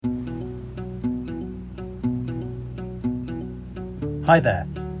Hi there,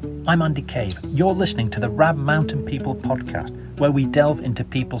 I'm Andy Cave. You're listening to the Rab Mountain People podcast, where we delve into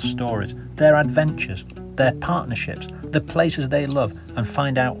people's stories, their adventures, their partnerships, the places they love, and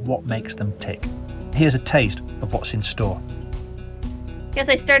find out what makes them tick. Here's a taste of what's in store. Yes,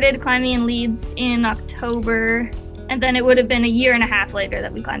 I started climbing in Leeds in October, and then it would have been a year and a half later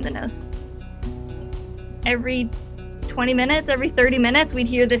that we climbed the nose. Every 20 minutes, every 30 minutes, we'd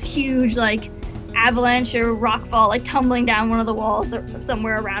hear this huge avalanche or rock fall tumbling down one of the walls or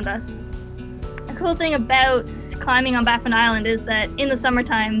somewhere around us. The cool thing about climbing on Baffin Island is that in the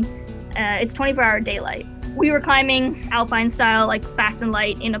summertime, it's 24-hour daylight. We were climbing alpine style, fast and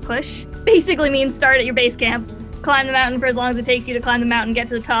light in a push. Basically means start at your base camp, climb the mountain for as long as it takes you to climb the mountain, get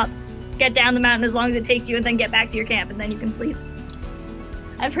to the top, get down the mountain as long as it takes you, and then get back to your camp, and then you can sleep.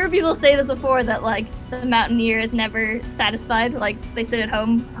 I've heard people say this before, that the mountaineer is never satisfied. They sit at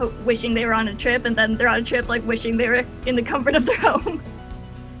home wishing they were on a trip, and then they're on a trip wishing they were in the comfort of their home.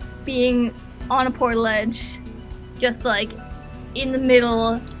 Being on a portal edge, just in the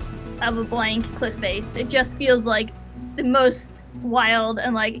middle of a blank cliff face, it just feels like the most wild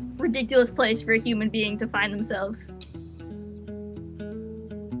and ridiculous place for a human being to find themselves.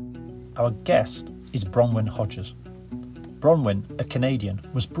 Our guest is Bronwyn Hodgins. Bronwyn, a Canadian,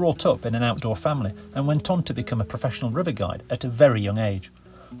 was brought up in an outdoor family and went on to become a professional river guide at a very young age.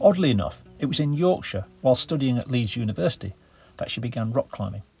 Oddly enough, it was in Yorkshire, while studying at Leeds University, that she began rock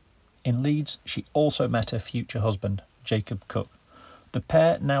climbing. In Leeds, she also met her future husband, Jacob Cook. The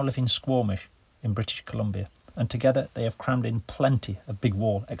pair now live in Squamish in British Columbia, and together they have crammed in plenty of big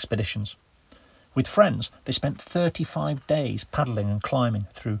wall expeditions. With friends, they spent 35 days paddling and climbing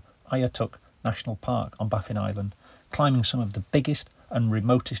through Auyuittuq National Park on Baffin Island, climbing some of the biggest and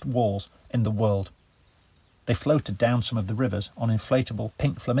remotest walls in the world. They floated down some of the rivers on inflatable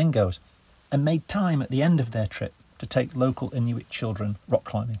pink flamingos and made time at the end of their trip to take local Inuit children rock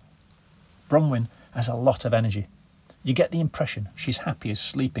climbing. Bronwyn has a lot of energy. You get the impression she's happy as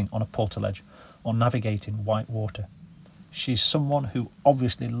sleeping on a portaledge or navigating white water. She's someone who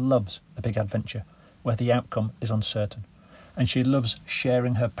obviously loves a big adventure where the outcome is uncertain, and she loves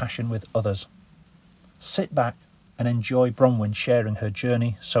sharing her passion with others. Sit back and enjoy Bronwyn sharing her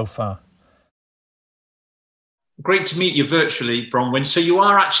journey so far. Great to meet you virtually, Bronwyn. So you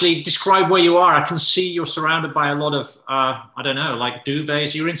are actually, describe where you are. I can see you're surrounded by a lot of,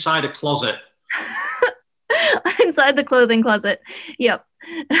 duvets. You're inside a closet. Inside the clothing closet. Yep.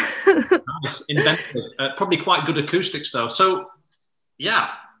 Nice, inventive. Probably quite good acoustics though. So,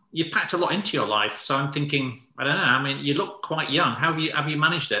 yeah, you've packed a lot into your life. So I'm thinking, you look quite young. How have you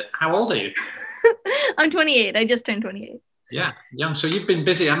managed it? How old are you? I'm 28. I just turned 28. Yeah, young. So you've been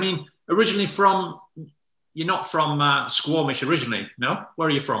busy. Originally you're not from Squamish originally, no? Where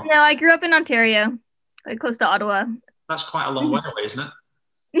are you from? No, I grew up in Ontario, close to Ottawa. That's quite a long way away, isn't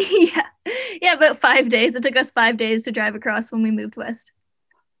it? Yeah, about 5 days. It took us 5 days to drive across when we moved west.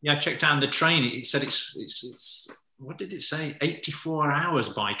 Yeah, I checked out on the train. It said it's what did it say? 84 hours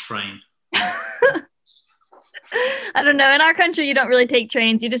by train. I don't know. In our country, you don't really take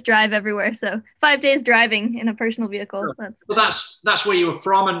trains. You just drive everywhere. So 5 days driving in a personal vehicle. That's where you were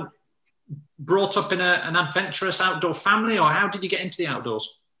from and brought up in an adventurous outdoor family, or how did you get into the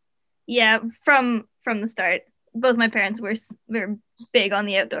outdoors? Yeah, from the start. Both my parents were big on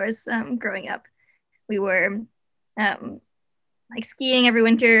the outdoors growing up. We were skiing every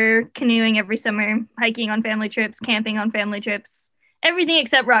winter, canoeing every summer, hiking on family trips, camping on family trips. Everything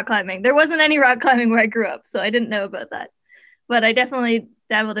except rock climbing. There wasn't any rock climbing where I grew up, so I didn't know about that. But I definitely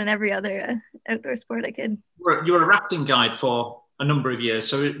dabbled in every other outdoor sport I could. You were a rafting guide for a number of years,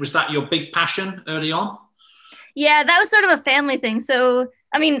 so was that your big passion early on? Yeah, that was sort of a family thing. So,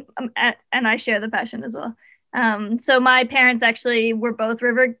 and I share the passion as well. So my parents actually were both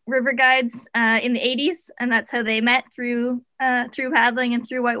river guides in the 80s, and that's how they met through paddling and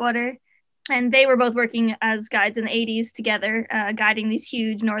through whitewater. And they were both working as guides in the 80s together, guiding these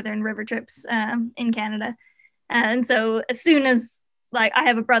huge northern river trips in Canada. And so as soon as, I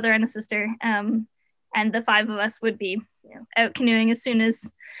have a brother and a sister, and the five of us would be out canoeing as soon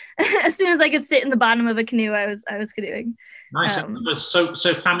as I could sit in the bottom of a canoe, I was canoeing. Nice. So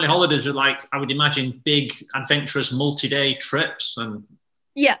family holidays are I would imagine, big, adventurous, multi-day trips. And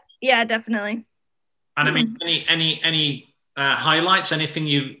yeah, definitely. And any highlights, anything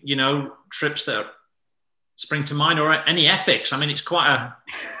trips that spring to mind, or any epics? It's quite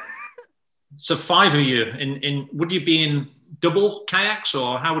so 5 of you in would you be in double kayaks,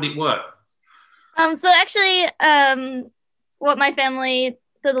 or how would it work? So actually, what my family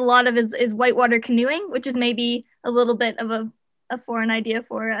does a lot of is whitewater canoeing, which is maybe a little bit of foreign idea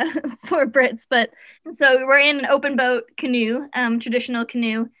for for Brits. But so we're in an open boat canoe, traditional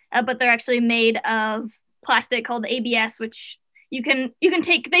canoe, but they're actually made of plastic called ABS, which they can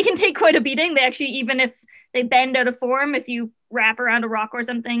take quite a beating. They actually, even if they bend out of form, if you wrap around a rock or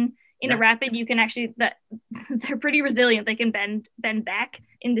something in a rapid, you can actually, they're pretty resilient. They can bend back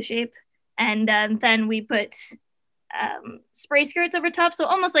into shape. And then we put spray skirts over top, so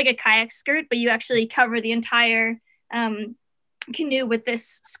almost like a kayak skirt, but you actually cover the entire canoe with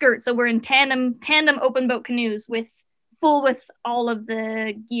this skirt. So we're in tandem open boat canoes with all of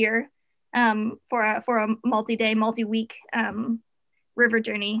the gear for a multi-day, multi-week river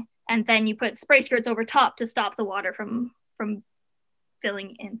journey. And then you put spray skirts over top to stop the water from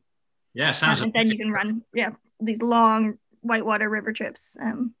filling in. Yeah, sounds. And then you can run these long whitewater river trips,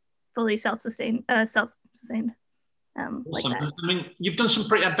 fully self-sustained. Awesome. Like that. I mean, you've done some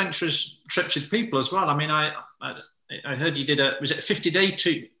pretty adventurous trips with people as well. I mean, I heard you did a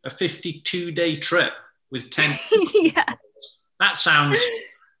 52-day trip with 10. Yeah. That sounds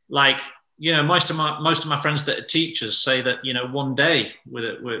like, you know, most of my friends that are teachers say that, you know, one day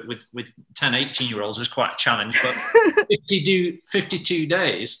with 10, 18-year-olds is quite a challenge, but 52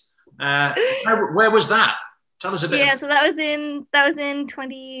 days. Where was that? Tell us a bit. Yeah, so that was in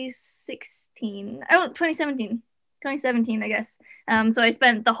 2016. Oh, 2017, I guess. So I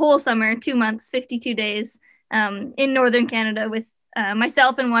spent the whole summer, 2 months, 52 days in northern Canada with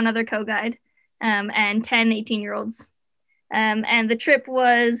myself and one other co-guide and 10 18-year-olds. And the trip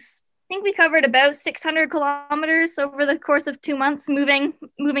was, I think we covered about 600 kilometers over the course of 2 months, moving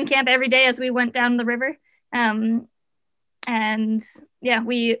camp every day as we went down the river. And yeah,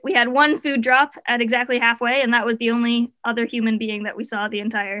 we had one food drop at exactly halfway, and that was the only other human being that we saw the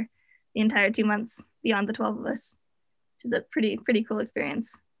entire 2 months beyond the 12 of us, which is a pretty cool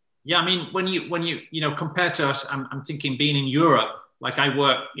experience. Yeah, I mean, when you compare to us, I'm thinking being in Europe, like I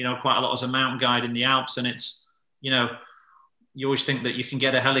work, you know, quite a lot as a mountain guide in the Alps, and it's, you know, you always think that you can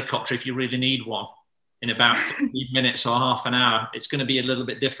get a helicopter if you really need one in about 15 minutes or half an hour. It's going to be a little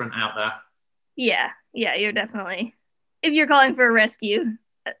bit different out there. Yeah, you're definitely, if you're calling for a rescue,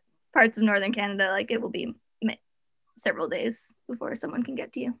 parts of northern Canada, like it will be several days before someone can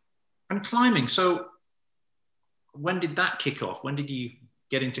get to you. And climbing, so when did that kick off? When did you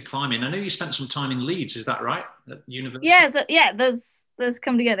get into climbing? I know you spent some time in Leeds, is that right? At university? Yeah, those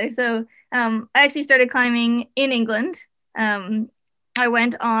come together. So I actually started climbing in England. I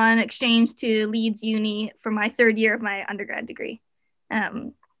went on exchange to Leeds Uni for my third year of my undergrad degree.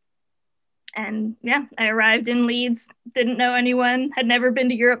 And yeah, I arrived in Leeds, didn't know anyone, had never been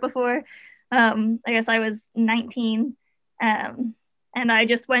to Europe before. I guess I was 19. And I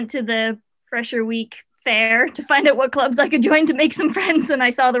just went to the Fresher Week fair to find out what clubs I could join to make some friends. And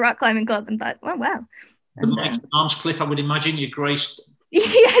I saw the rock climbing club and thought, oh, wow. The Mighty Arms Cliff, I would imagine you graced. Yeah,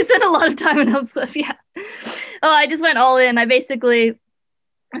 I spent a lot of time in Helmscliff, yeah. Oh, I just went all in. I basically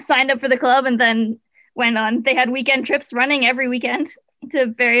signed up for the club and then went on. They had weekend trips running every weekend to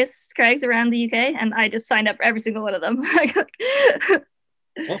various crags around the UK, and I just signed up for every single one of them.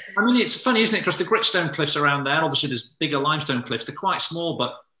 Well, I mean, it's funny, isn't it? Because the gritstone cliffs around there, obviously there's bigger limestone cliffs. They're quite small,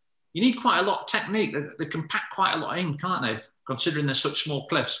 but you need quite a lot of technique. They can pack quite a lot in, can't they? Considering they're such small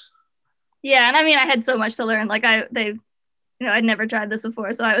cliffs. Yeah, and I mean, I had so much to learn. Like I'd never tried this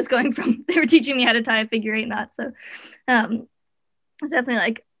before, so I was going from. They were teaching me how to tie a figure 8 knot. So, it was definitely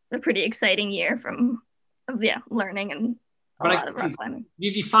like a pretty exciting year of learning and.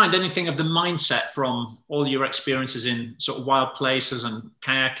 Did you find anything of the mindset from all your experiences in sort of wild places and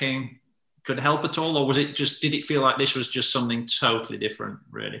kayaking could help at all? Or was it just, did it feel like this was just something totally different,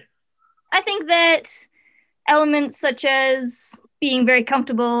 really? I think that elements such as being very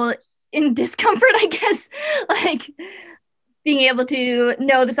comfortable in discomfort, I guess, like being able to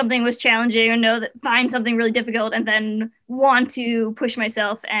know that something was challenging or find something really difficult and then want to push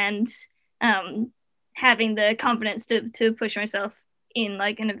myself and, having the confidence to push myself in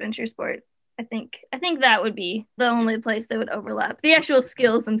like an adventure sport. I think that would be the only place that would overlap. The actual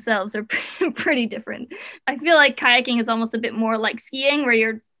skills themselves are pretty different. I feel like kayaking is almost a bit more like skiing, where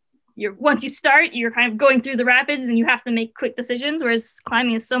you're once you start, you're kind of going through the rapids and you have to make quick decisions, whereas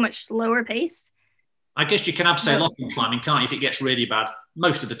climbing is so much slower paced. I guess you can abseil off in climbing, can't you, if it gets really bad,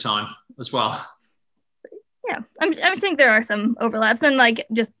 most of the time as well. Yeah, I'm saying there are some overlaps, and like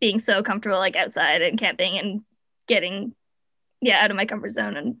just being so comfortable like outside and camping and getting out of my comfort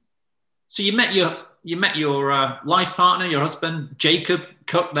zone. And so you met your life partner, your husband Jacob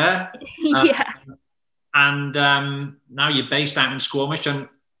Cook there. Yeah. And now you're based out in Squamish. And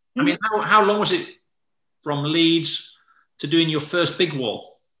I mean, how long was it from Leeds to doing your first big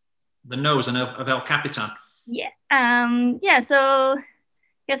wall, the nose of El Capitan? Yeah. So I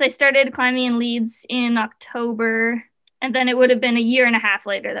guess I started climbing in Leeds in October, and then it would have been a year and a half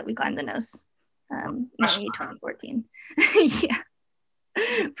later that we climbed the nose. May 2014. Yeah.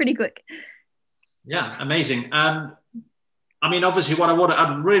 Pretty quick. Yeah, amazing. I mean, obviously,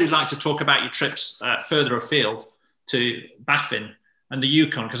 I'd really like to talk about your trips further afield to Baffin and the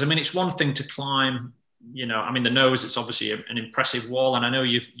Yukon, because I mean, it's one thing to climb. I mean, the nose. It's obviously an impressive wall, and I know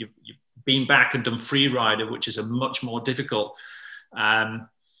you've been back and done free rider, which is a much more difficult climb.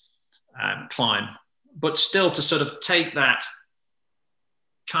 But still, to sort of take that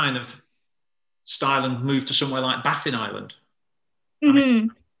kind of style and move to somewhere like Baffin Island. Mm-hmm. I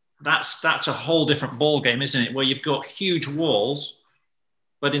mean, that's a whole different ball game, isn't it? Where you've got huge walls,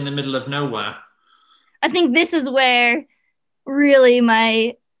 but in the middle of nowhere. I think this is where really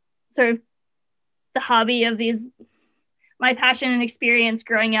my sort of the hobby of my passion and experience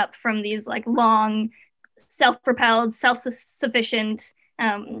growing up from these like long, self-propelled, self-sufficient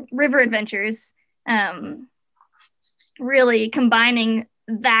river adventures, really combining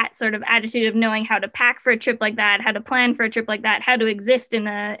that sort of attitude of knowing how to pack for a trip like that, how to plan for a trip like that, how to exist in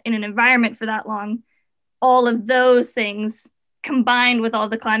an environment for that long. All of those things combined with all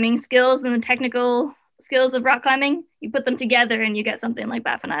the climbing skills and the technical skills of rock climbing, you put them together and you get something like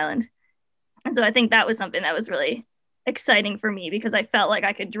Baffin Island. And so I think that was something that was really exciting for me, because I felt like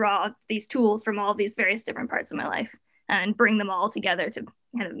I could draw these tools from all these various different parts of my life and bring them all together to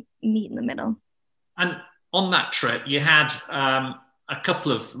kind of meet in the middle. And on that trip, you had a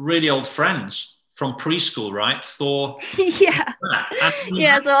couple of really old friends from preschool, right? Thor. Yeah.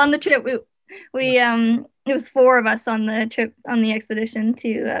 Yeah. So on the trip, we it was 4 of us on the trip, on the expedition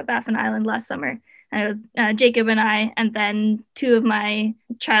to Baffin Island last summer. And it was Jacob and I, and then 2 of my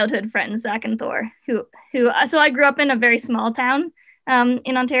childhood friends, Zach and Thor, who so I grew up in a very small town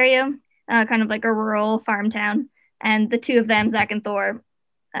in Ontario, kind of like a rural farm town. And the 2 of them, Zach and Thor,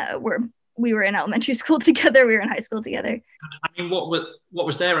 we were in elementary school together. We were in high school together. I mean, what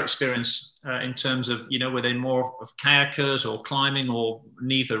was their experience in terms of, were they more of kayakers or climbing, or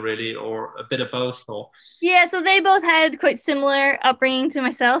neither really, or a bit of both? Or yeah, so they both had quite similar upbringing to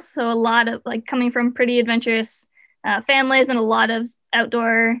myself. So a lot of like coming from pretty adventurous families, and a lot of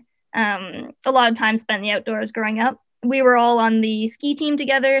outdoor, a lot of time spent in the outdoors growing up. We were all on the ski team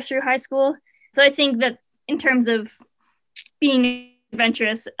together through high school. So I think that in terms of being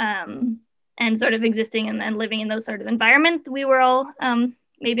adventurous and sort of existing and living in those sort of environment, we were all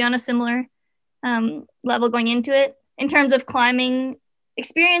maybe on a similar level going into it. In terms of climbing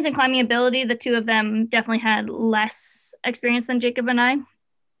experience and climbing ability, the 2 of them definitely had less experience than Jacob and I.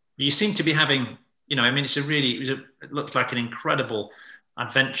 You seem to be having, I mean, it looked like an incredible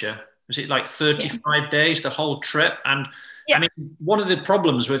adventure. Was it like 35 days, the whole trip? And yeah. I mean, one of the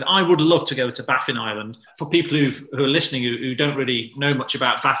problems I would love to go to Baffin Island. For people who are listening who don't really know much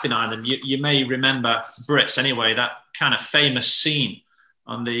about Baffin Island, you may remember, Brits anyway, that kind of famous scene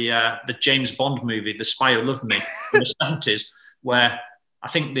on the James Bond movie, The Spy Who Loved Me, in the 70s, where I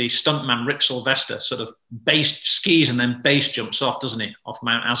think the stuntman Rick Sylvester sort of skis and then base jumps off, doesn't he, off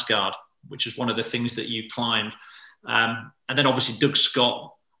Mount Asgard, which is one of the things that you climbed. And then obviously Doug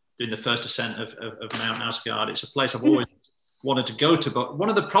Scott doing the first ascent of Mount Asgard. It's a place I've always wanted to go to. But one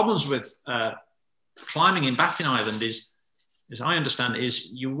of the problems with climbing in Baffin Island is, as I understand, is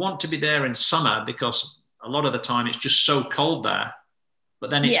you want to be there in summer because a lot of the time it's just so cold there. But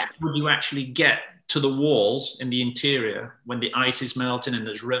then it's when you actually get to the walls in the interior when the ice is melting and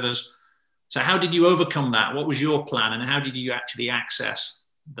there's rivers. So how did you overcome that? What was your plan, and how did you actually access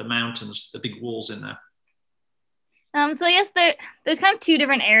the mountains, the big walls in there? So I guess there's kind of 2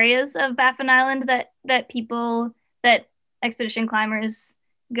 different areas of Baffin Island that expedition climbers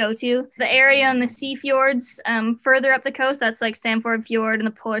go to. The area on the sea fjords, further up the coast, that's like Sandford Fjord and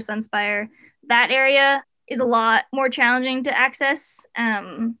the Polar Sunspire. That area is a lot more challenging to access,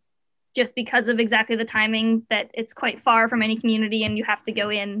 just because of exactly the timing, that it's quite far from any community and you have to go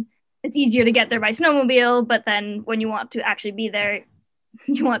in. It's easier to get there by snowmobile, but then when you want to actually be there,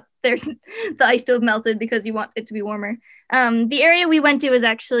 you want the ice to have melted because you want it to be warmer. The area we went to is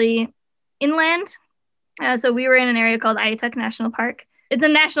actually inland. So we were in an area called Auyuittuq National Park. It's a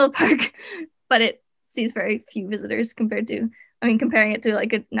national park, but it sees very few visitors comparing it to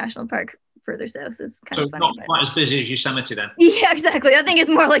like a national park further south is kind of funny. Not quite as busy as Yosemite then. Yeah, exactly. I think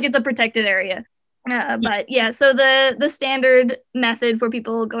it's more like it's a protected area. But yeah, so the standard method for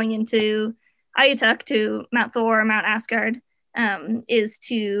people going into Auyuittuq to Mount Thor or Mount Asgard is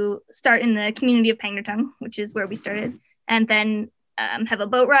to start in the community of Pangnirtung, which is where we started, and then have a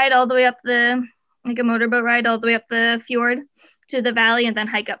boat ride all the way up a motorboat ride all the way up the fjord to the valley, and then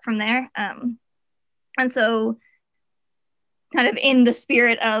hike up from there. And so kind of in the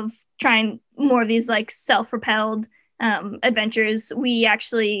spirit of trying more of these like self-propelled adventures, we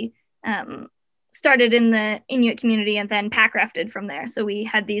actually started in the Inuit community and then pack rafted from there. So we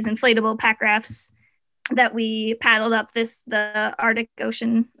had these inflatable pack rafts that we paddled up the Arctic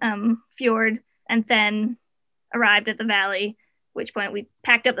Ocean fjord, and then arrived at the valley, which point we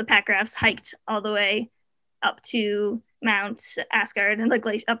packed up the pack rafts, hiked all the way up to Mount Asgard and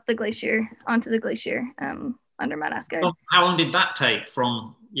up the glacier onto the glacier under Mount Asgard. So how long did that take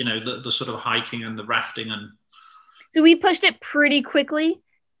from, you know, the sort of hiking and the rafting? And so we pushed it pretty quickly,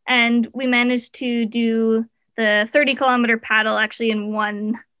 and we managed to do the 30-kilometer paddle actually in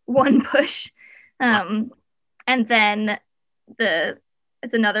one push. And then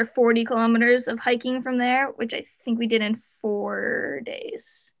it's another 40 kilometers of hiking from there, which I think we did in 4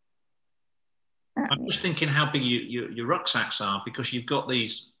 days. I'm just thinking how big your rucksacks are, because you've got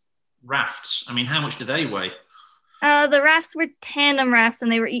these rafts. I mean, how much do they weigh? The rafts were tandem rafts,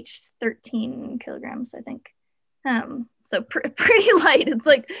 and they were each 13 kilograms, I think. So pretty light. It's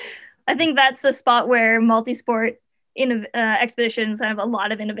like, I think that's a spot where multi-sport expeditions have a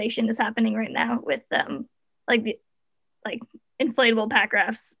lot of innovation is happening right now with like inflatable pack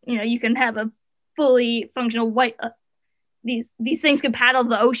rafts. You know, you can have a fully functional these things can paddle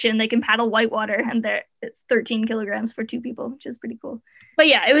the ocean. They can paddle whitewater, and it's 13 kilograms for 2 people, which is pretty cool. But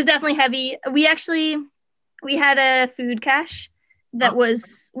yeah, it was definitely heavy. We had a food cache that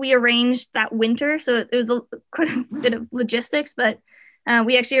we arranged that winter. So it was quite a bit of logistics, but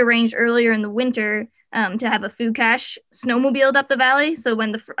we actually arranged earlier in the winter to have a food cache snowmobiled up the valley. So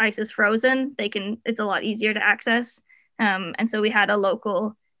when the ice is frozen, it's a lot easier to access. And so we had a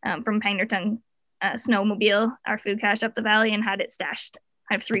local from Pangnirtung snowmobile our food cache up the valley and had it stashed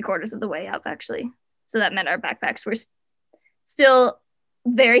kind of 3/4 of the way up, actually. So that meant our backpacks were still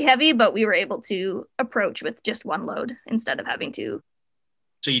very heavy, but we were able to approach with just one load instead of having to.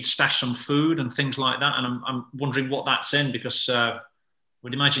 So you'd stash some food and things like that, and I'm wondering what that's in, because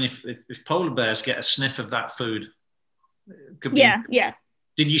would imagine if polar bears get a sniff of that food, could be. Yeah.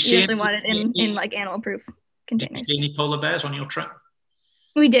 Did you see? We want it in like animal-proof containers. Did you see any polar bears on your trip?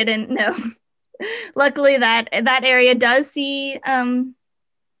 We didn't. No. Luckily, that area does see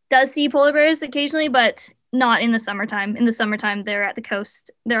polar bears occasionally, but not in the summertime. In the summertime, they're at the coast.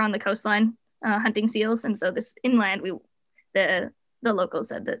 They're on the coastline hunting seals, and so this inland, the locals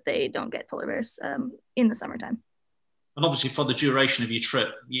said that they don't get polar bears in the summertime. And obviously, for the duration of your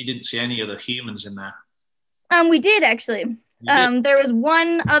trip, you didn't see any other humans in there. We did actually. There was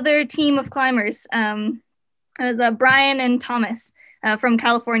one other team of climbers. It was Brian and Thomas from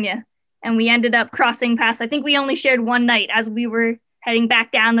California, and we ended up crossing paths. I think we only shared one night. As we were heading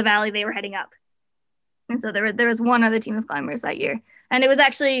back down the valley, they were heading up. And so there was one other team of climbers that year. And it was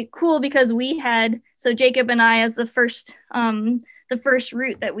actually cool because so Jacob and I, as the first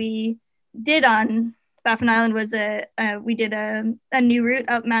route that we did on Baffin Island was we did a new route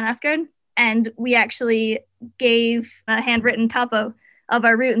up Mount Asgard. And we actually gave a handwritten topo of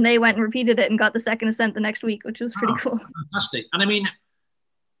our route, and they went and repeated it and got the second ascent the next week, which was pretty cool. Fantastic. And I mean,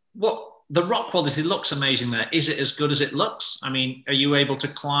 the rock quality looks amazing there. Is it as good as it looks? I mean, are you able to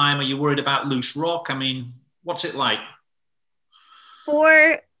climb? Are you worried about loose rock? I mean, what's it like?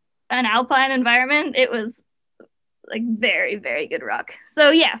 For an alpine environment, it was like very, very good rock. So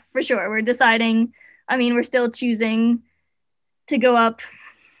yeah, for sure. We're deciding, I mean, we're still choosing to go up,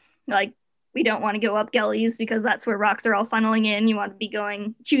 like, we don't want to go up gullies because that's where rocks are all funneling in. You want to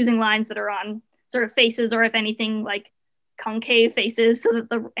be choosing lines that are on sort of faces, or if anything, like concave faces, so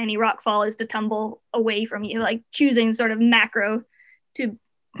that any rock fall is to tumble away from you, like choosing sort of macro to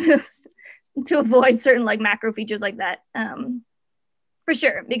avoid certain like macro features like that, for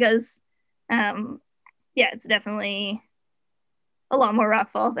sure, because it's definitely a lot more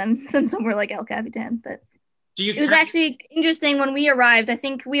rock fall than somewhere like El Capitan. But it was actually interesting when we arrived. I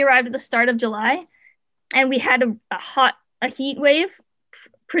think we arrived at the start of July, and we had a heat wave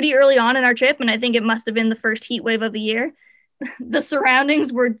pretty early on in our trip, and I think it must have been the first heat wave of the year. The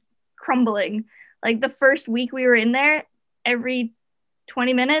surroundings were crumbling. Like the first week we were in there, every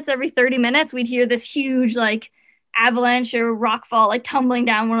 20 minutes, every 30 minutes, we'd hear this huge like avalanche or rock fall like tumbling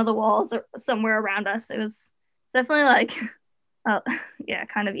down one of the walls or somewhere around us. It was definitely like,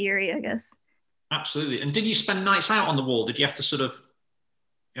 kind of eerie, I guess. Absolutely. And did you spend nights out on the wall? Did you have to sort of,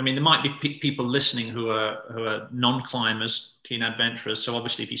 I mean, there might be people listening who are non-climbers, keen adventurers. So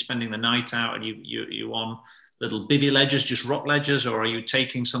obviously if you're spending the night out, and you on little bivvy ledges, just rock ledges, or are you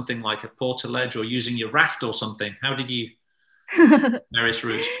taking something like a porter ledge or using your raft or something? How did you various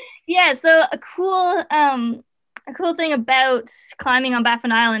routes? Yeah, so a cool thing about climbing on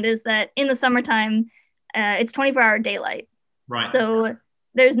Baffin Island is that in the summertime, it's 24-hour daylight. Right. So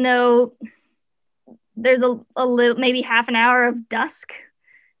there's a little, maybe half an hour of dusk,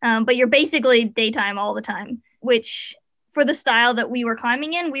 but you're basically daytime all the time, which for the style that we were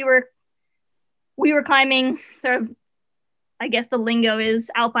climbing in, we were climbing sort of, I guess the lingo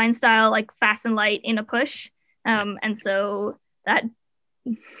is alpine style, like fast and light in a push. And so that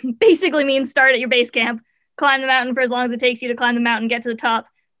basically means start at your base camp, climb the mountain for as long as it takes you to climb the mountain, get to the top,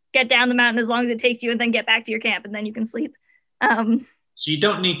 get down the mountain as long as it takes you, and then get back to your camp, and then you can sleep. So you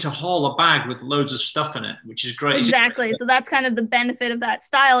don't need to haul a bag with loads of stuff in it, which is great. Exactly. So that's kind of the benefit of that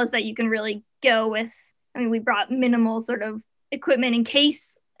style, is that you can really go with, I mean, we brought minimal sort of equipment in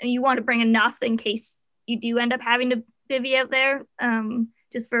case, I mean, you want to bring enough in case you do end up having to bivvy out there,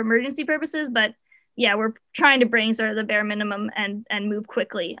 just for emergency purposes. But yeah, we're trying to bring sort of the bare minimum and move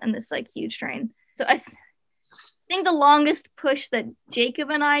quickly on this like huge terrain. So I think the longest push that Jacob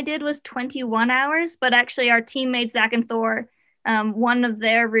and I did was 21 hours, but actually our teammates Zach and Thor, one of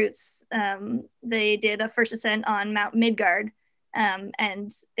their routes, they did a first ascent on Mount Midgard,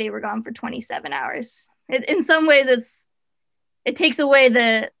 and they were gone for 27 hours. In some ways, it takes away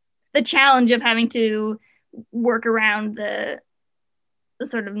the challenge of having to work around the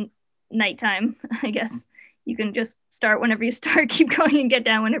sort of nighttime. I guess you can just start whenever you start, keep going, and get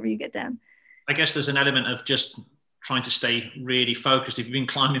down whenever you get down. I guess there's an element of just trying to stay really focused. If you've been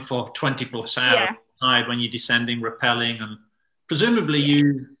climbing for 20 plus hours, yeah, when you're descending, rappelling, and presumably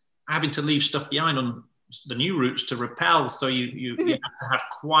you having to leave stuff behind on the new routes to rappel. So you have to have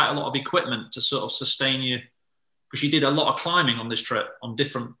quite a lot of equipment to sort of sustain you, because you did a lot of climbing on this trip on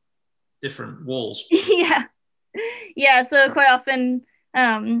different walls. Yeah. So quite often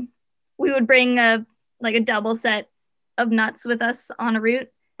we would bring a double set of nuts with us on a route,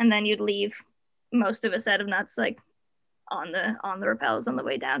 and then you'd leave most of a set of nuts like on the rappels on the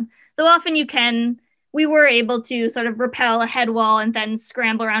way down. Though often we were able to sort of rappel a head wall and then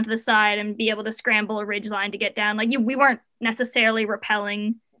scramble around to the side and be able to scramble a ridge line to get down. Like we weren't necessarily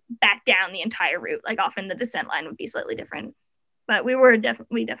rappelling back down the entire route. Like often the descent line would be slightly different, but we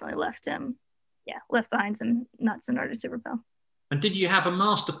definitely left behind some nuts in order to rappel. And did you have a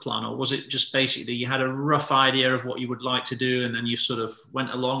master plan, or was it just basically you had a rough idea of what you would like to do and then you sort of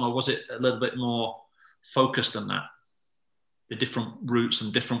went along, or was it a little bit more focused than that? The different routes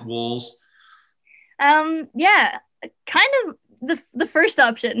and different walls? Yeah, kind of the first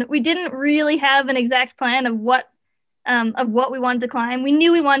option. We didn't really have an exact plan of what we wanted to climb. We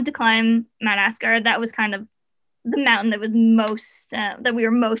knew we wanted to climb Mount Asgard. That was kind of the mountain that was most that we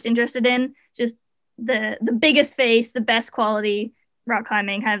were most interested in. Just the biggest face, the best quality rock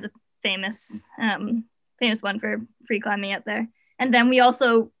climbing, kind of the famous one for free climbing out there. And then we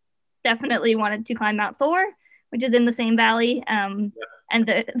also definitely wanted to climb Mount Thor, which is in the same valley. And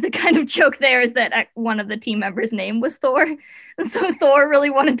the kind of joke there is that one of the team members' name was Thor. And so Thor really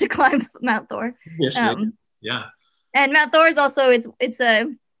wanted to climb Mount Thor. Yes, yeah. And Mount Thor is also, it's a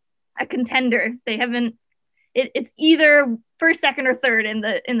contender. They haven't, it's either first, second, or third in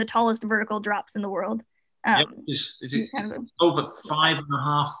the tallest vertical drops in the world. Is it kind of over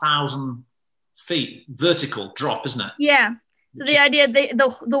 5,500 feet vertical drop, isn't it? Yeah. So the idea,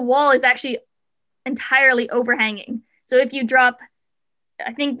 the wall is actually entirely overhanging. So if you drop,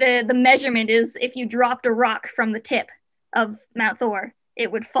 I think the measurement is if you dropped a rock from the tip of Mount Thor,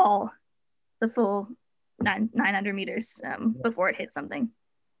 it would fall the full 900 meters before it hit something.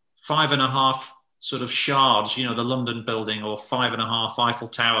 5.5 sort of shards, the London building, or 5.5 Eiffel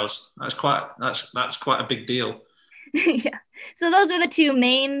Towers. That's quite a big deal. Yeah. So those are the two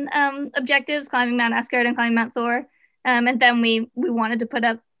main objectives: climbing Mount Asgard and climbing Mount Thor. And then we wanted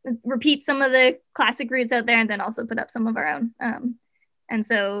to repeat some of the classic routes out there, and then also put up some of our own. And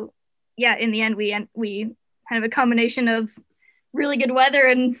so, yeah, in the end, we kind of a combination of really good weather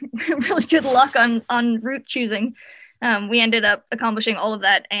and really good luck on route choosing. We ended up accomplishing all of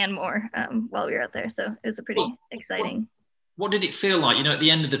that and more while we were out there. So it was a pretty exciting. What did it feel like, at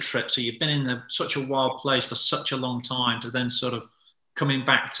the end of the trip? So you've been in such a wild place for such a long time, to then sort of coming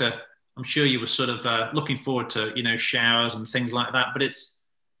back to, I'm sure you were sort of looking forward to, showers and things like that. But it's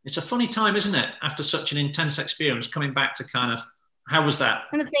a funny time, isn't it? After such an intense experience, coming back to kind of, how was that?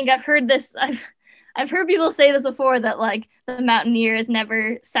 And I think I've heard this, I've heard people say this before, that like the mountaineer is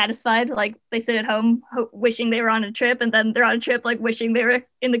never satisfied. Like they sit at home wishing they were on a trip, and then they're on a trip like wishing they were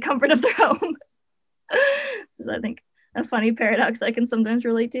in the comfort of their home. Is I think a funny paradox I can sometimes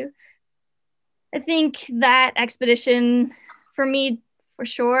relate to. I think that expedition for me, for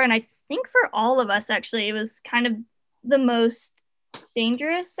sure, and I think for all of us actually, it was kind of the most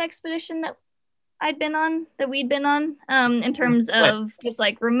dangerous expedition that we'd been on, in terms of just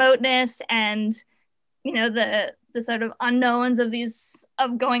like remoteness and the sort of unknowns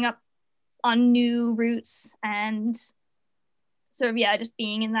of going up on new routes and sort of, just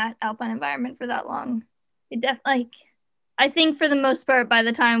being in that alpine environment for that long. It definitely, I think for the most part, by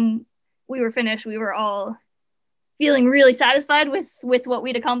the time we were finished, we were all feeling really satisfied with what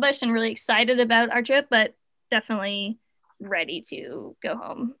we'd accomplished and really excited about our trip, but definitely ready to go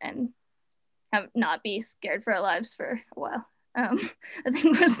home and not be scared for our lives for a while. I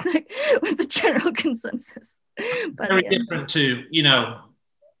think was the general consensus. Very different to,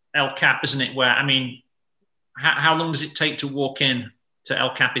 El Cap, isn't it? Where, I mean, how long does it take to walk in to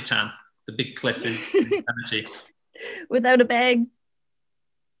El Capitan, the big cliff in Yosemite? Without a bag,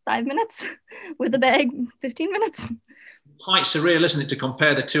 5 minutes. With a bag, 15 minutes. Quite surreal, isn't it, to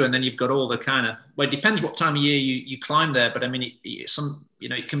compare the two, and then you've got all the kind of, well, it depends what time of year you climb there, but I mean,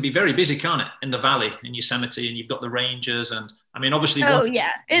 it can be very busy, can't it, in the valley in Yosemite, and you've got the rangers, and I mean, obviously.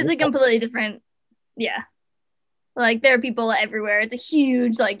 It's a completely different, like there are people everywhere. It's a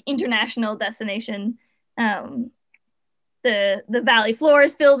huge like international destination. The valley floor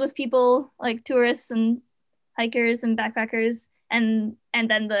is filled with people, like tourists and hikers and backpackers. And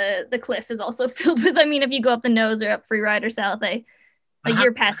then the cliff is also filled with, I mean, if you go up the nose or up Freeride or South,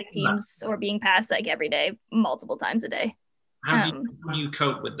 you're passing teams or being passed like every day, multiple times a day. How do you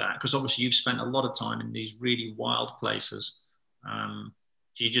cope with that? Because obviously you've spent a lot of time in these really wild places.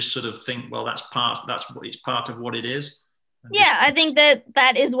 Do you just sort of think, well, it's part of what it is? I think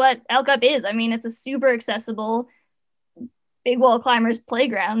that is what El Cap is. I mean, it's a super accessible big wall climbers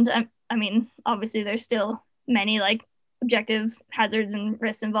playground. I mean, obviously there's still many like objective hazards and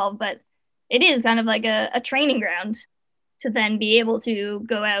risks involved, but it is kind of like a training ground to then be able to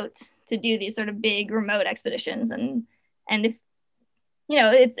go out to do these sort of big remote expeditions. And if,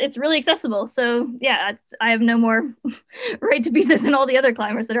 it's really accessible. So I have no more right to be there than all the other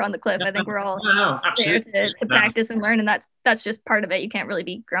climbers that are on the cliff. I think we're all there to practice and learn. And that's just part of it. You can't really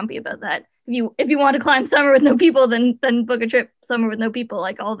be grumpy about that. If you want to climb somewhere with no people, then book a trip somewhere with no people,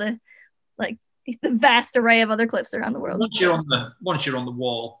 like all the, like, the vast array of other cliffs around the world. Once you're on the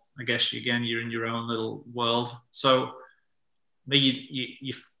wall, I guess you're in your own little world. So maybe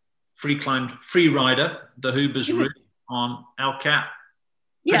you free rider the Hubers route on El Cap.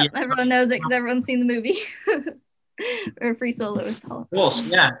 Yeah, everyone knows it because everyone's seen the movie. Or free solo. Of course,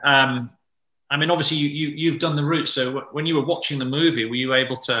 yeah. I mean, obviously you've done the route. So when you were watching the movie, were you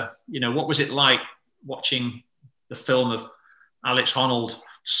able to, what was it like watching the film of Alex Honnold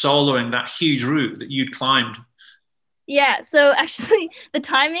soloing that huge route that you'd climbed? Yeah, so actually the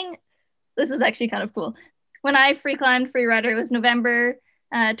timing, this is actually kind of cool. When I free climbed Freerider, it was November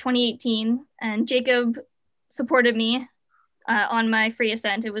 2018, and Jacob supported me on my free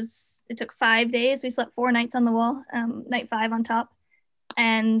ascent. It took 5 days. We slept 4 nights on the wall, night 5 on top.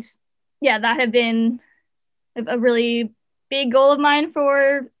 And that had been a really big goal of mine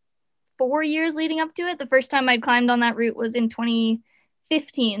for 4 years leading up to it. The first time I'd climbed on that route was in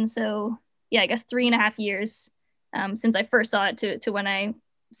 2015. So I guess 3.5 years since I first saw it to when I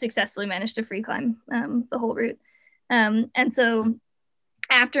successfully managed to free climb the whole route. And so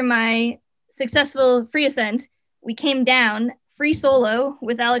after my successful free ascent, we came down. Free Solo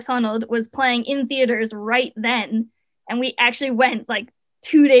with Alex Honnold was playing in theaters right then. And we actually went like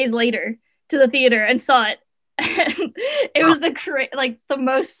 2 days later to the theater and saw it. It was the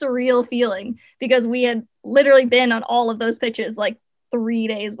most surreal feeling because we had literally been on all of those pitches like 3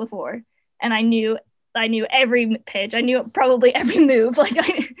 days before. And I knew every pitch. I knew probably every move. Like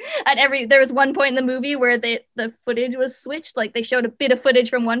there was one point in the movie where the footage was switched. Like they showed a bit of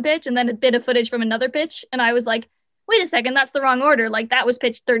footage from one pitch and then a bit of footage from another pitch. And I was like, wait a second, that's the wrong order. Like that was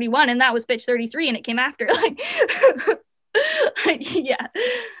pitch 31 and that was pitch 33 and it came after.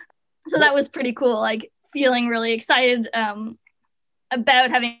 So that was pretty cool. Like feeling really excited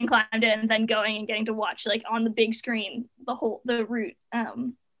about having climbed it and then going and getting to watch like on the big screen the route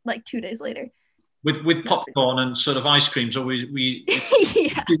like 2 days later. With popcorn and sort of ice creams, or we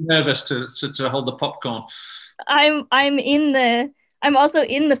too nervous to hold the popcorn? I'm also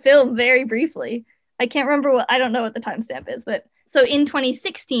in the film very briefly. I can't remember I don't know what the timestamp is, but so in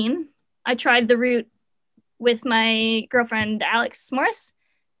 2016, I tried the route with my girlfriend Alex Morris,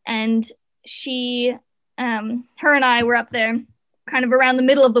 and she, her and I were up there, kind of around the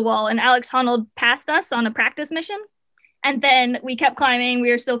middle of the wall, and Alex Honnold passed us on a practice mission, and then we kept climbing. We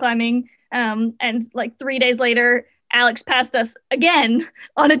were still climbing, and like 3 days later, Alex passed us again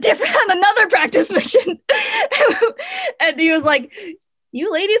on another practice mission, and he was like,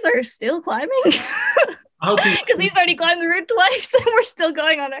 "You ladies are still climbing?" Because he's already climbed the route twice and we're still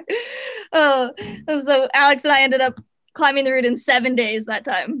going on it. So Alex and I ended up climbing the route in 7 days that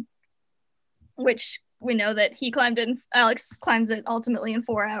time, which we know that Alex climbs it ultimately in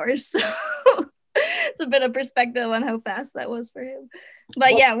 4 hours. So it's a bit of perspective on how fast that was for him.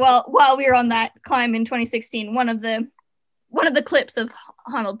 But yeah, well, while we were on that climb in 2016, one of the clips of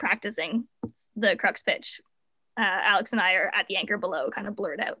Honnold practicing the crux pitch, Alex and I are at the anchor below, kind of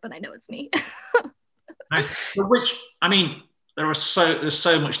blurred out, but I know it's me. Which, I mean, there's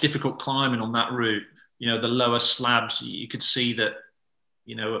so much difficult climbing on that route. You know, the lower slabs, you could see that,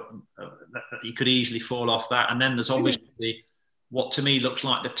 you know, that you could easily fall off that. And then there's obviously what to me looks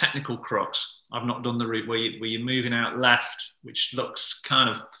like the technical crux. I've not done the route where you're moving out left, which looks kind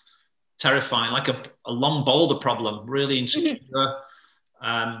of terrifying, like a long boulder problem, really insecure.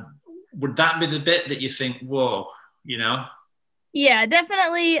 Would that be the bit that you think, whoa, you know? Yeah,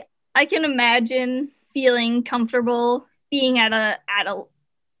 definitely. I can imagine feeling comfortable being at a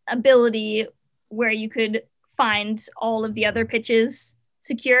ability where you could find all of the other pitches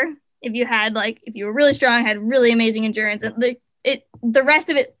secure. If you were really strong, had really amazing endurance, and the rest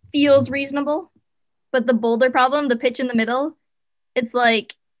of it feels reasonable. But the boulder problem, the pitch in the middle, it's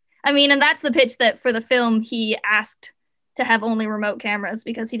like, I mean, and that's the pitch that for the film he asked to have only remote cameras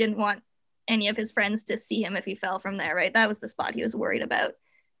because he didn't want any of his friends to see him if he fell from there, right? That was the spot he was worried about.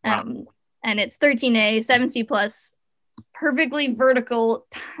 Wow. And it's 13A, 7C plus, perfectly vertical,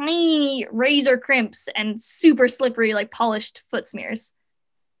 tiny razor crimps and super slippery, like polished foot smears.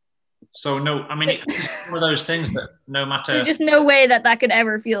 So no, I mean, it's one of those things that no matter... There's just no way that could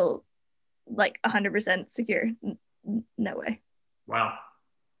ever feel like 100% secure. No way. Wow.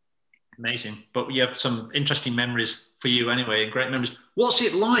 Amazing. But you have some interesting memories for you anyway, and great memories. What's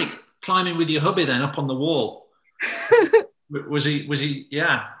it like climbing with your hubby then up on the wall? Was he?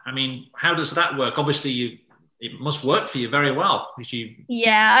 Yeah. I mean, how does that work? Obviously, it must work for you very well.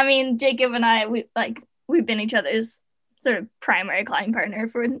 Yeah. I mean, Jacob and I, we've been each other's sort of primary climbing partner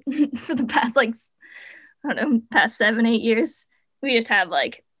for the past, like, I don't know, past 7-8 years. We just have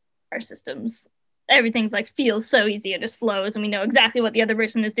like our systems. Everything's like feels so easy. It just flows, and we know exactly what the other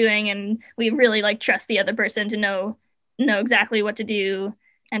person is doing, and we really like trust the other person to know exactly what to do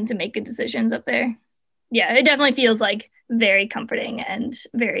and to make good decisions up there. Yeah, it definitely feels like very comforting and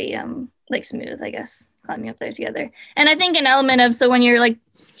very like smooth, I guess, climbing up there together. And I think an element of, so when you're like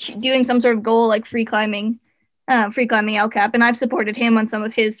doing some sort of goal like free climbing El Cap, and I've supported him on some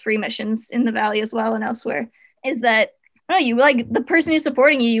of his free missions in the valley as well and elsewhere, is that you like the person who's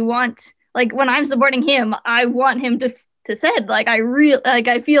supporting you want, like when I'm supporting him, I want him to said, like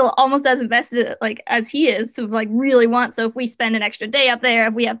I feel almost as invested like as he is to like really want. So if we spend an extra day up there,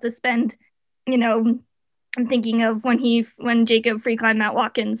 if we have to spend, you know, I'm thinking of when Jacob free climbed Mount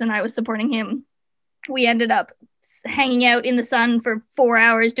Watkins and I was supporting him, we ended up hanging out in the sun for 4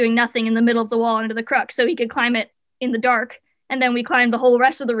 hours doing nothing in the middle of the wall under the crux so he could climb it in the dark. And then we climbed the whole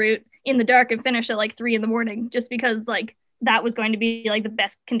rest of the route in the dark and finished at like 3 a.m. just because like that was going to be like the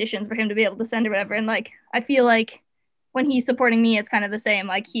best conditions for him to be able to send or whatever. And like, I feel like when he's supporting me, it's kind of the same.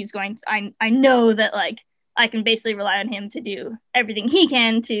 Like he's going to, I know that like I can basically rely on him to do everything he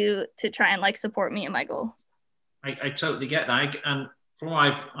can to try and like support me in my goals. I totally get that. And from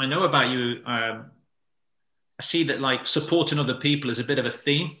what I know about you, I see that like supporting other people is a bit of a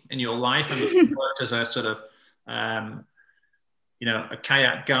theme in your life, and you've worked as a sort of, you know, a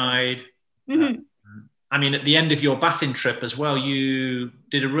kayak guide. Mm-hmm. I mean, at the end of your Baffin trip as well, you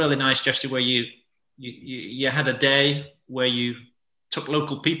did a really nice gesture where you had a day where you took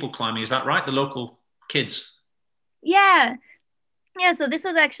local people climbing. Is that right? The local kids? Yeah. So this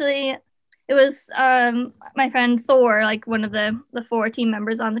was actually, it was my friend Thor, like one of the 4 team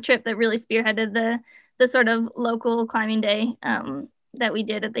members on the trip that really spearheaded the sort of local climbing day that we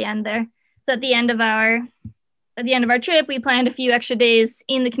did at the end there. So at the end of our trip, we planned a few extra days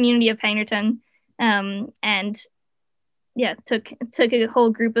in the community of Pangerton. And yeah, took a whole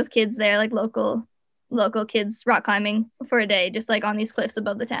group of kids there, like local kids rock climbing for a day, just like on these cliffs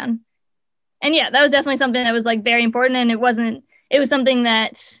above the town. And yeah, that was definitely something that was like very important. And it was something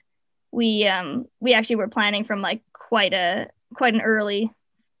that we actually were planning from like quite an early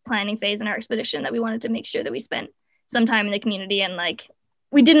planning phase in our expedition, that we wanted to make sure that we spent some time in the community, and like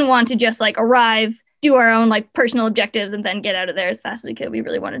we didn't want to just like arrive, do our own like personal objectives and then get out of there as fast as we could. We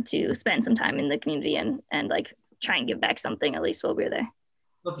really wanted to spend some time in the community and like try and give back something at least while we were there.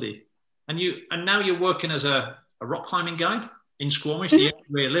 Lovely. And now you're working as a rock climbing guide in Squamish, the area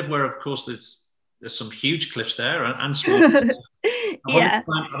where you live, where of course there's some huge cliffs there and small. I've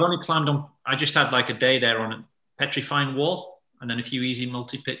only climbed on, I just had like a day there on a petrifying wall and then a few easy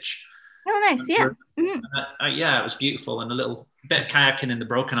multi-pitch. Oh, nice. Yeah. Mm-hmm. Yeah, it was beautiful, and a little bit of kayaking in the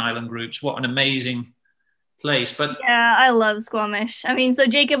Broken Island groups. What an amazing place. But yeah, I love Squamish. I mean, so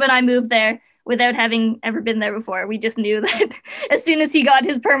Jacob and I moved there without having ever been there before. We just knew that as soon as he got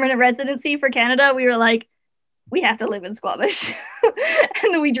his permanent residency for Canada, we were like, we have to live in Squamish.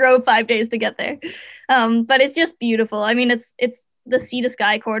 And then we drove 5 days to get there. But it's just beautiful. I mean, it's the sea to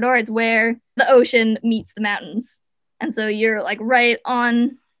sky corridor. It's where the ocean meets the mountains. And so you're like right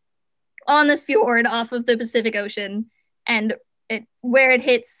on this fjord off of the Pacific Ocean, and where it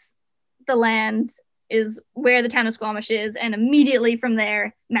hits the land is where the town of Squamish is, and immediately from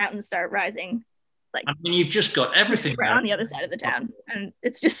there, mountains start rising. Like, I mean, you've just got everything right on the other side of the town, and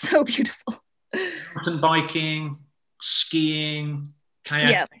it's just so beautiful. Mountain biking, skiing,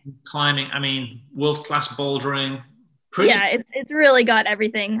 kayaking, climbing. I mean, world-class bouldering. Yeah, it's really got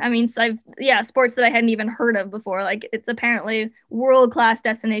everything. I mean, sports that I hadn't even heard of before. Like, it's apparently world-class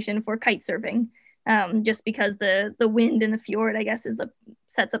destination for kite surfing, just because the wind in the fjord, I guess,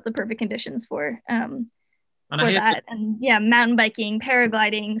 sets up the perfect conditions for that. And yeah, mountain biking,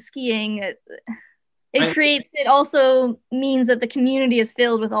 paragliding, skiing. It also means that the community is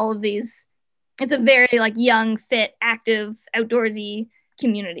filled with all of these. It's a very like young, fit, active, outdoorsy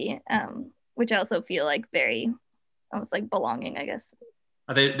community, which I also feel like very almost like belonging, I guess.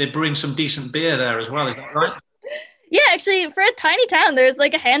 They bring some decent beer there as well, is that right? Yeah, actually, for a tiny town, there's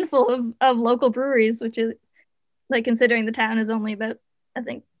like a handful of local breweries, which is like, considering the town is only about, I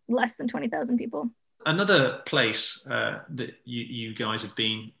think, less than 20,000 people. Another place that you guys have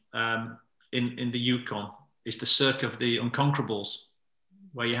been in the Yukon is the Cirque of the Unconquerables,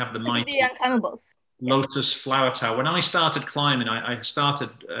 where you have the mighty Unclimbables. Lotus Flower Tower. When I started climbing, I started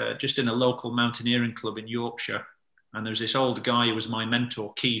just in a local mountaineering club in Yorkshire. And there was this old guy who was my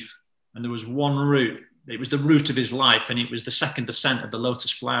mentor, Keith. And there was one route. It was the route of his life. And it was the second descent of the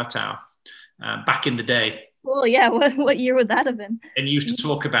Lotus Flower Tower back in the day. Well, yeah. What year would that have been? And he used to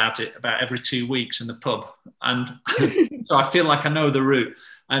talk about it about every 2 weeks in the pub. And so I feel like I know the route.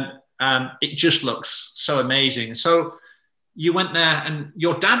 And it just looks so amazing. So you went there and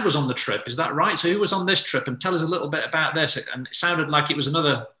your dad was on the trip. Is that right? So who was on this trip? And tell us a little bit about this. And it sounded like it was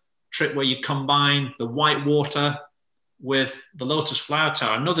another trip where you combine the white water with the Lotus Flower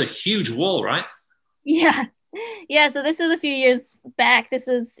Tower, another huge wall, right? Yeah. So this is a few years back. This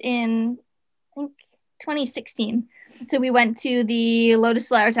was in, I think, 2016. So we went to the Lotus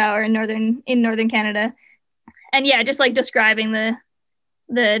Flower Tower in northern Canada, and yeah, just like describing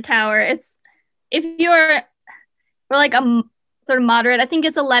the tower. It's we're like a sort of moderate. I think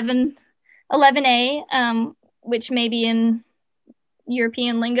it's 11A, which maybe in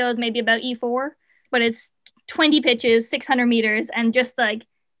European lingo is maybe about E4, but it's 20 pitches, 600 meters, and just like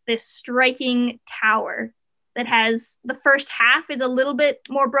this striking tower that has the first half is a little bit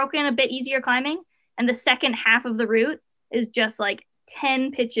more broken, a bit easier climbing. And the second half of the route is just like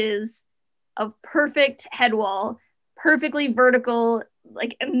 10 pitches of perfect head wall, perfectly vertical,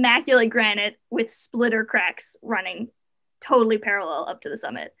 like immaculate granite with splitter cracks running totally parallel up to the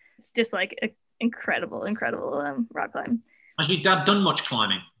summit. It's just like an incredible rock climb. Has your dad done much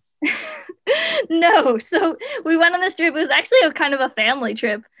climbing? No. So we went on this trip. It was actually a kind of a family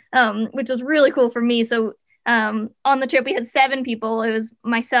trip, which was really cool for me. So on the trip, we had 7 people. It was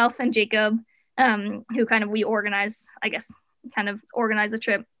myself and Jacob, who we organized the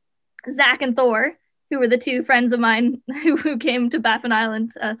trip. Zach and Thor, who were the 2 friends of mine who came to Baffin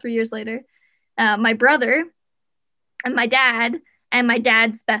Island 3 years later. My brother and my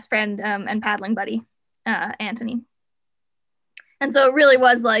dad's best friend and paddling buddy, Anthony. And so it really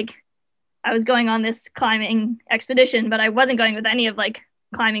was like I was going on this climbing expedition, but I wasn't going with any of like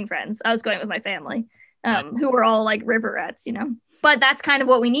climbing friends. I was going with my family, who were all like river rats, But that's kind of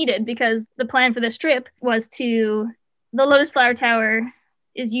what we needed, because the plan for this trip was the Lotus Flower Tower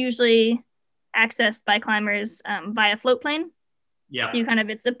is usually accessed by climbers via float plane. Yeah. So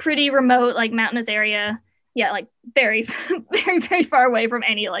it's a pretty remote, like mountainous area. Yeah, like very, very, very far away from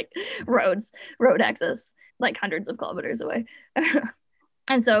any like road access, like hundreds of kilometers away.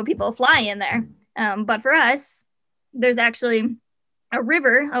 And so people fly in there. But for us, there's actually a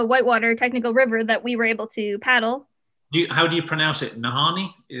river, a whitewater technical river that we were able to paddle. How do you pronounce it?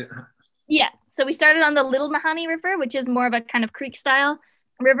 Nahanni? Yeah. So we started on the Little Nahanni River, which is more of a kind of creek style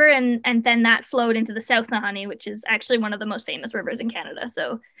river. And then that flowed into the South Nahanni, which is actually one of the most famous rivers in Canada.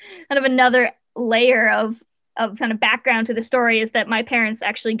 So kind of another layer of kind of background to the story is that my parents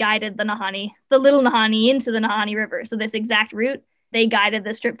actually guided the Little Nahanni into the Nahanni River. So this exact route, they guided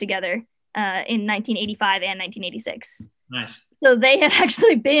this trip together in 1985 and 1986. Nice. So they had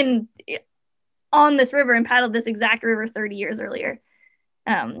actually been on this river and paddled this exact river 30 years earlier.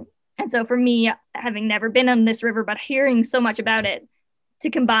 And so for me, having never been on this river, but hearing so much about it, to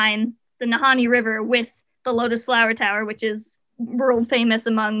combine the Nahanni River with the Lotus Flower Tower, which is world famous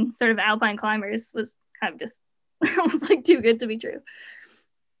among sort of alpine climbers was kind of just almost like too good to be true.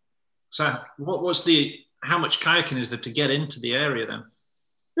 So how much kayaking is there to get into the area then?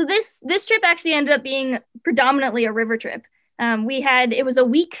 So this trip actually ended up being predominantly a river trip. It was a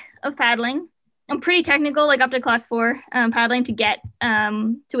week of paddling. I'm pretty technical, like up to class 4 paddling to get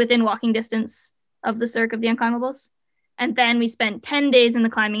to within walking distance of the Cirque of the Unclimbables. And then we spent 10 days in the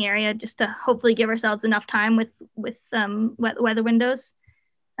climbing area just to hopefully give ourselves enough time with weather windows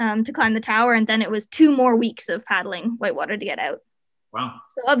to climb the tower. And then it was 2 more weeks of paddling whitewater to get out. Wow.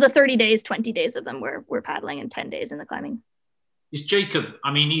 So of the 30 days, 20 days of them were paddling and 10 days in the climbing. Is Jacob,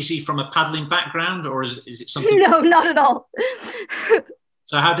 is he from a paddling background, or is it something? No, not at all.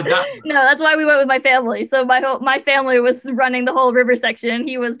 So how did that? No, that's why we went with my family. So my family was running the whole river section.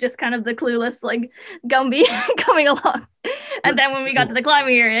 He was just kind of the clueless, like Gumby coming along. And then when we got to the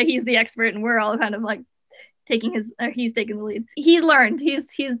climbing area, he's the expert, and we're all kind of like he's taking the lead. He's learned.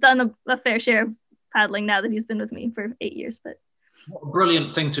 He's done a fair share of paddling now that he's been with me for 8 years. But what a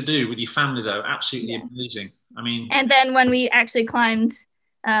brilliant thing to do with your family, though. Absolutely amazing. And then when we actually climbed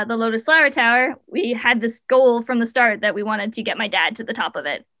the Lotus Flower Tower, we had this goal from the start that we wanted to get my dad to the top of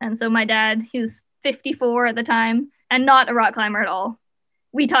it. And so my dad, he was 54 at the time and not a rock climber at all.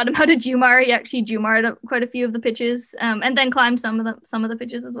 We taught him how to Jumar. He actually Jumarred quite a few of the pitches and then climbed some of the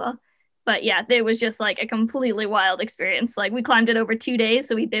pitches as well. But yeah, it was just like a completely wild experience. Like we climbed it over 2 days.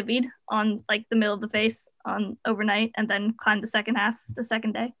 So we bivvied on like the middle of the face on overnight and then climbed the second half the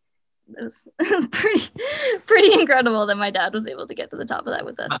second day. It was pretty incredible that my dad was able to get to the top of that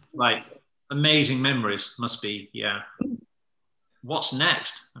with us. That's like amazing memories must be. Yeah. What's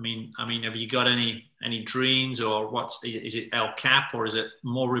next? Have you got any dreams, or is it El Cap, or is it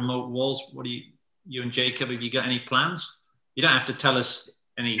more remote walls? What do you and Jacob, have you got any plans? You don't have to tell us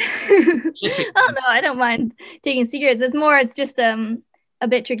any specific. Oh no, I don't mind taking secrets. It's just a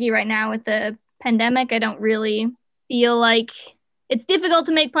bit tricky right now with the pandemic. I don't really feel like it's difficult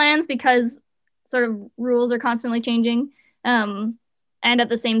to make plans because sort of rules are constantly changing. And at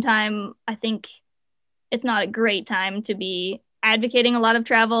the same time, I think it's not a great time to be advocating a lot of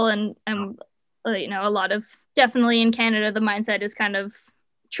travel and a lot of, definitely in Canada, the mindset is kind of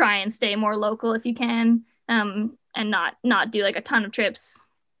try and stay more local if you can, and not do like a ton of trips.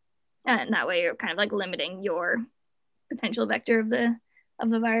 And that way you're kind of like limiting your potential vector of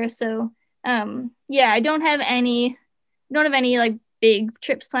the virus. So I don't have any like big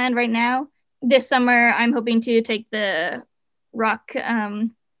trips planned right now. This summer, I'm hoping to take the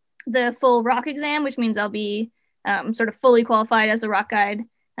full rock exam, which means I'll be sort of fully qualified as a rock guide.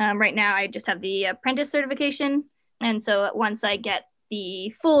 Right now, I just have the apprentice certification. And so once I get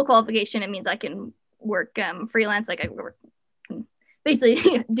the full qualification, it means I can work freelance. Like I work,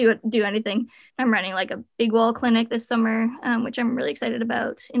 basically do anything. I'm running like a big wall clinic this summer, which I'm really excited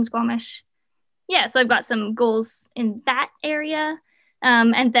about in Squamish. Yeah, so I've got some goals in that area.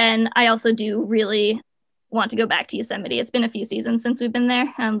 And then I also do really want to go back to Yosemite. It's been a few seasons since we've been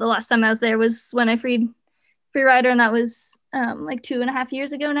there. The last time I was there was when I freerider, and that was like 2.5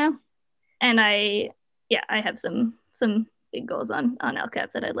 years ago now. And I have some big goals on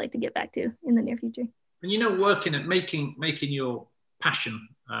LCAP that I'd like to get back to in the near future. And working at making your passion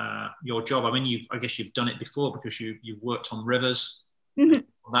your job. I guess you've done it before because you've worked on rivers. Mm-hmm.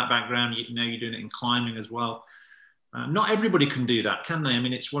 That background, you're doing it in climbing as well. Not everybody can do that, can they?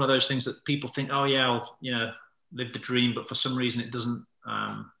 It's one of those things that people think, oh yeah, I'll live the dream, but for some reason it doesn't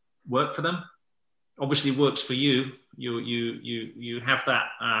work for them. Obviously, it works for you. You have that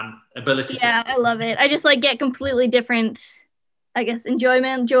ability. Yeah, I love it. I just like get completely different, I guess, joy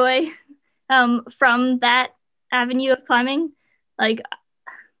from that avenue of climbing. Like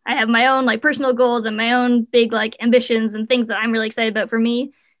I have my own like personal goals and my own big like ambitions and things that I'm really excited about for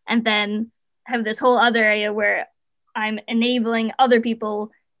me, and then have this whole other area where I'm enabling other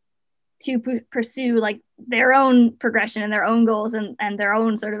people to pursue like their own progression and their own goals and their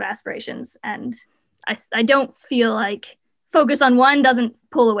own sort of aspirations. And I don't feel like focus on one doesn't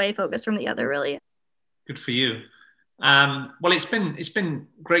pull away focus from the other, really. Good for you. Well, it's been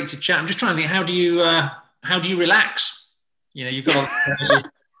great to chat. I'm just trying to think, how do you relax? You've got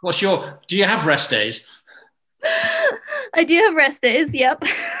do you have rest days? I do have rest days. Yep.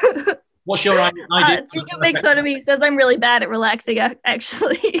 What's your idea? Jacob makes fun of me. He says I'm really bad at relaxing,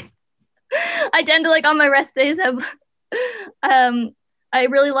 actually. I tend to, like, on my rest days have I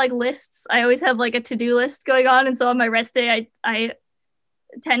really like lists. I always have like a to-do list going on, and so on my rest day I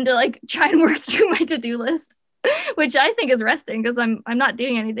tend to like try and work through my to-do list, which I think is resting because I'm not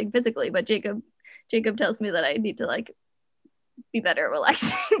doing anything physically, but Jacob tells me that I need to like be better at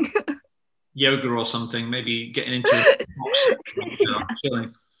relaxing. yoga or something, maybe getting into a box,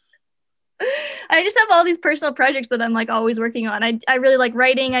 chilling. I just have all these personal projects that I'm like always working on. I really like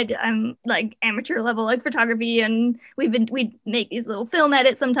writing. I'm like amateur level like photography, and we make these little film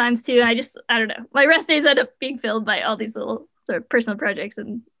edits sometimes too. And I don't know. My rest days end up being filled by all these little sort of personal projects,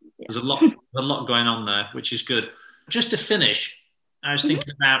 and yeah. There's a lot going on there, which is good. Just to finish, I was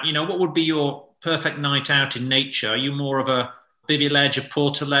thinking about, what would be your perfect night out in nature? Are you more of a bivy ledge, a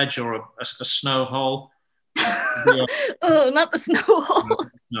portaledge, or a snow hole? Oh, not the snow hole.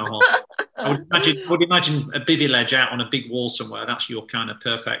 Snow hole. I would imagine a bivy ledge out on a big wall somewhere. That's your kind of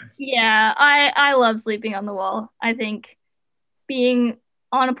perfect. Yeah, I love sleeping on the wall. I think being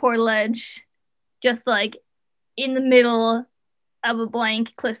on a portaledge, just like in the middle of a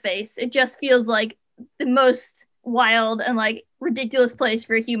blank cliff face, it just feels like the most wild and like ridiculous place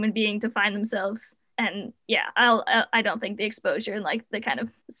for a human being to find themselves. And yeah, I don't think the exposure and like the kind of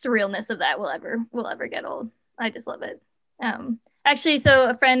surrealness of that will ever get old. I just love it. Actually,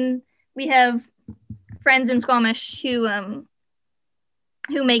 so we have friends in Squamish who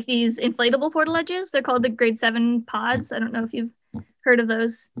make these inflatable portaledges. They're called the grade 7 pods. I don't know if you've heard of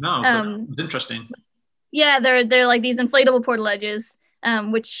those. No, it's interesting. Yeah, they're like these inflatable portaledges,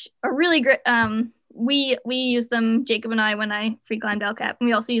 which are really great. We use them, Jacob and I, when I free climbed El Cap, and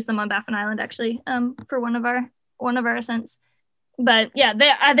we also use them on Baffin Island actually, for one of our ascents. But yeah,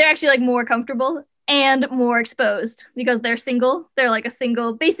 they're actually like more comfortable and more exposed because they're single. They're like a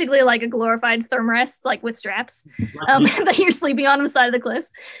single, basically like a glorified thermarest, like with straps that you're sleeping on the side of the cliff.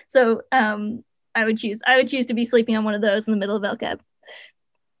 So I would choose to be sleeping on one of those in the middle of El Cap.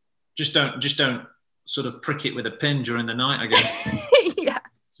 Just don't sort of prick it with a pin during the night, I guess. Yeah.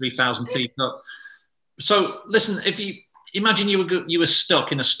 3,000 feet up. So listen, if you imagine you were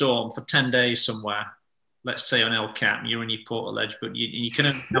stuck in a storm for 10 days somewhere, let's say on El Cap, and you're in your portaledge, but you can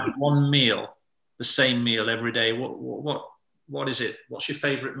only have one meal, the same meal every day. What is it? What's your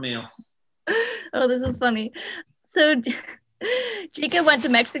favorite meal? Oh, this is funny. So Jacob went to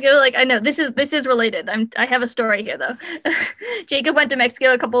Mexico. Like, I know this is related. I have a story here though. Jacob went to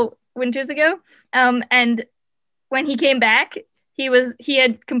Mexico a couple winters ago, and when he came back, he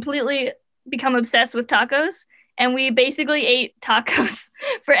had completely become obsessed with tacos, and we basically ate tacos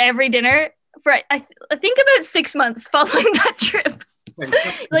for every dinner for I think about 6 months following that trip.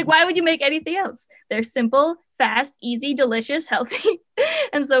 Like, why would you make anything else? They're simple, fast, easy, delicious, healthy.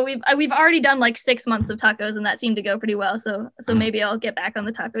 And so we've already done like 6 months of tacos, and that seemed to go pretty well. So maybe I'll get back on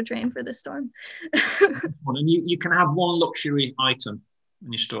the taco train for this storm. And you can have one luxury item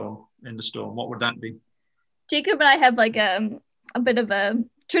in the storm. What would that be? Jacob and I have like a bit of a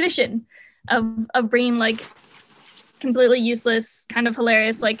tradition of bringing like completely useless, kind of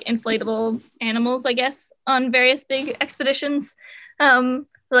hilarious, like inflatable animals, I guess, on various big expeditions.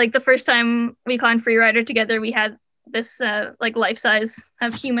 Like the first time we climbed Freerider together, we had this like life-size,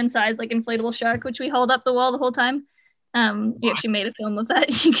 human-size, like inflatable shark, which we hauled up the wall the whole time. We actually made a film of that.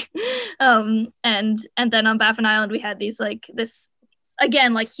 And then on Baffin Island, we had this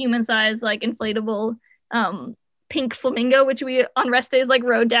again, like human-size, like inflatable pink flamingo, which we on rest days like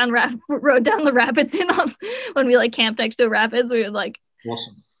rode down the rapids on when we like camped next to rapids. We would like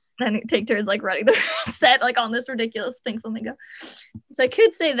awesome. Then take turns like running the set like on this ridiculous pink flamingo. So I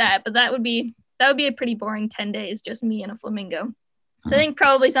could say that, but that would be a pretty boring 10 days, just me and a flamingo. So I think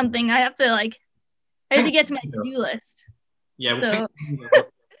probably something I have to get to my to-do list. Yeah, so,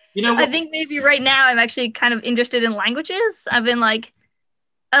 you know what? I think maybe right now I'm actually kind of interested in languages. I've been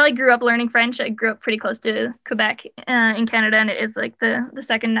I grew up learning French. I grew up pretty close to Quebec in Canada, and it is like the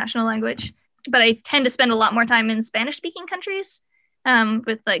second national language. But I tend to spend a lot more time in Spanish-speaking countries,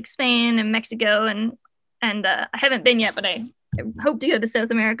 with like Spain and Mexico, and I haven't been yet, but I hope to go to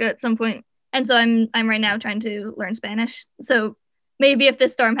South America at some point. And so I'm right now trying to learn Spanish. So maybe if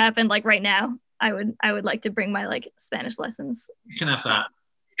this storm happened like right now, I would like to bring my like Spanish lessons. You can have that.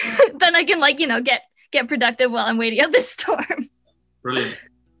 Then I can get productive while I'm waiting out this storm. Brilliant.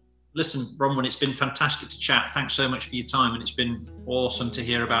 Listen, Bronwyn, it's been fantastic to chat. Thanks so much for your time, and it's been awesome to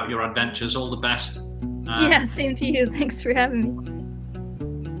hear about your adventures. All the best. Yeah, same to you. Thanks for having me.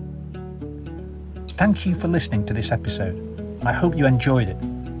 Thank you for listening to this episode. I hope you enjoyed it.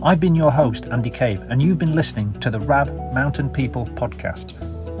 I've been your host, Andy Cave, and you've been listening to the Rab Mountain People podcast.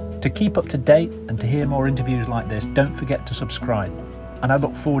 To keep up to date and to hear more interviews like this, don't forget to subscribe. And I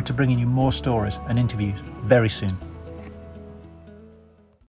look forward to bringing you more stories and interviews very soon.